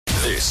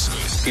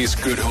This is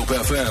Good Hope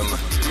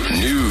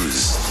FM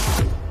News.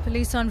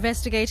 Police are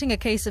investigating a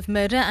case of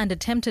murder and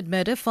attempted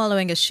murder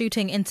following a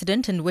shooting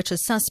incident in which a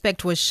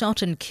suspect was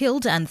shot and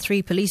killed and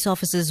 3 police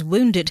officers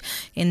wounded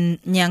in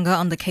Nyanga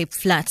on the Cape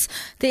Flats.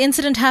 The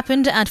incident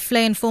happened at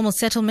Flay Informal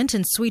Settlement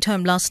in Sweet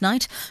Home last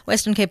night.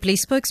 Western Cape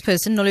Police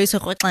spokesperson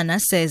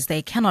Nyanga says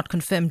they cannot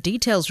confirm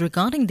details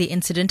regarding the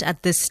incident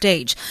at this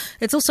stage.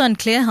 It's also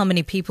unclear how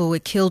many people were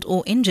killed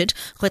or injured.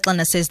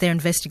 Nyanga says their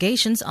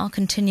investigations are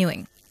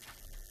continuing.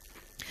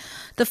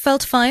 The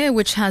veld fire,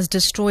 which has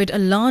destroyed a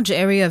large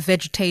area of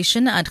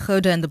vegetation at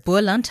Gouda and the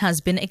Boerland, has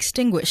been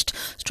extinguished.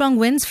 Strong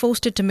winds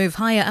forced it to move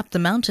higher up the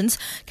mountains.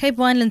 Cape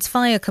Winelands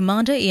Fire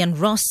Commander Ian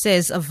Ross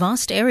says a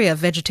vast area of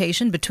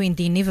vegetation between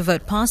the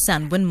Nieuwewoud Pass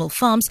and Windmill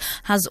Farms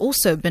has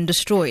also been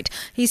destroyed.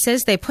 He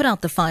says they put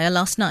out the fire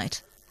last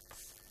night.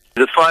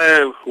 The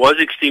fire was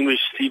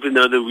extinguished even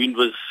though the wind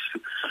was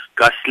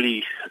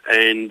gustly,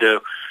 and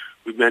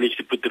we managed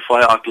to put the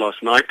fire out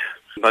last night.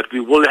 But we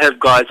will have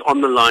guys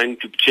on the line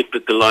to check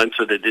with the line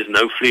so that there's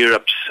no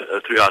flare-ups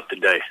throughout the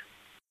day.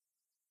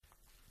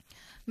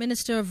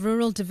 Minister of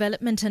Rural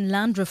Development and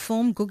Land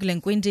Reform,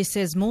 Gugulen Gwindi,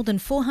 says more than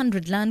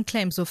 400 land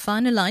claims were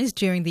finalized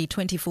during the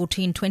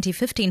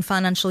 2014-2015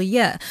 financial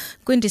year.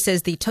 Gwindi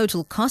says the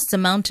total costs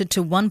amounted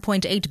to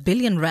 1.8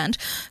 billion rand.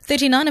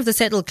 39 of the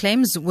settled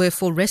claims were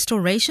for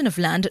restoration of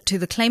land to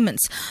the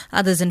claimants.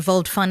 Others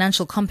involved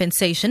financial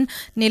compensation.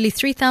 Nearly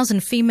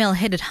 3,000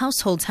 female-headed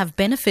households have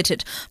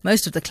benefited.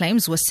 Most of the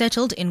claims were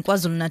settled in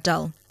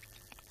KwaZulu-Natal.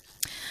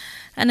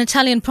 An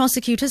Italian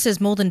prosecutor says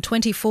more than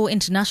 24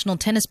 international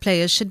tennis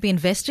players should be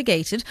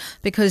investigated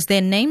because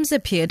their names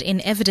appeared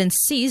in evidence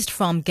seized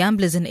from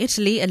gamblers in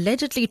Italy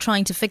allegedly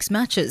trying to fix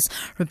matches.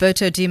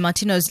 Roberto Di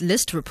Martino's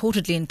list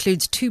reportedly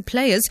includes 2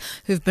 players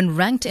who've been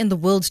ranked in the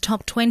world's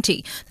top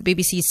 20. The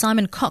BBC's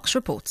Simon Cox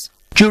reports.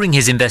 During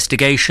his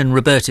investigation,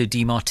 Roberto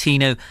Di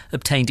Martino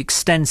obtained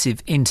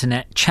extensive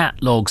internet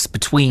chat logs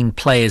between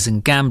players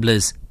and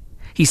gamblers.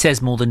 He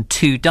says more than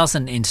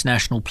 24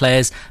 international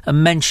players are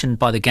mentioned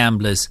by the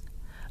gamblers,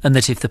 and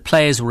that if the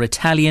players were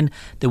Italian,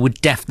 there would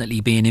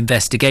definitely be an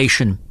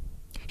investigation.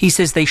 He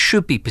says they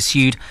should be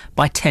pursued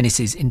by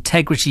Tennis's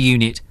Integrity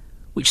Unit,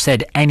 which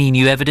said any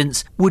new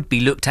evidence would be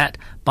looked at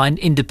by an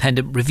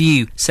independent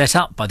review set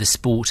up by the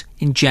sport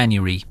in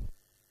January.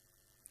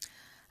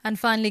 And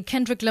finally,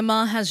 Kendrick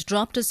Lamar has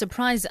dropped a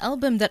surprise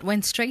album that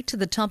went straight to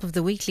the top of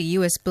the weekly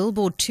US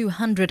Billboard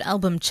 200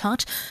 album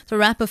chart. The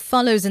rapper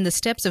follows in the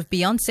steps of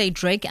Beyoncé,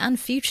 Drake and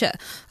Future.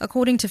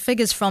 According to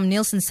figures from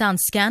Nielsen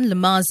SoundScan,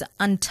 Lamar's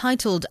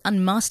untitled,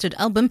 unmastered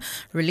album,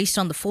 released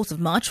on the 4th of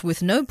March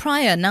with no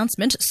prior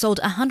announcement, sold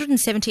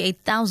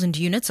 178,000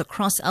 units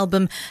across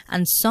album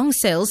and song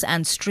sales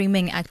and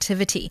streaming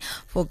activity.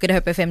 For Good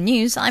Hope FM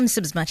News, I'm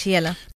Sibs Machiela.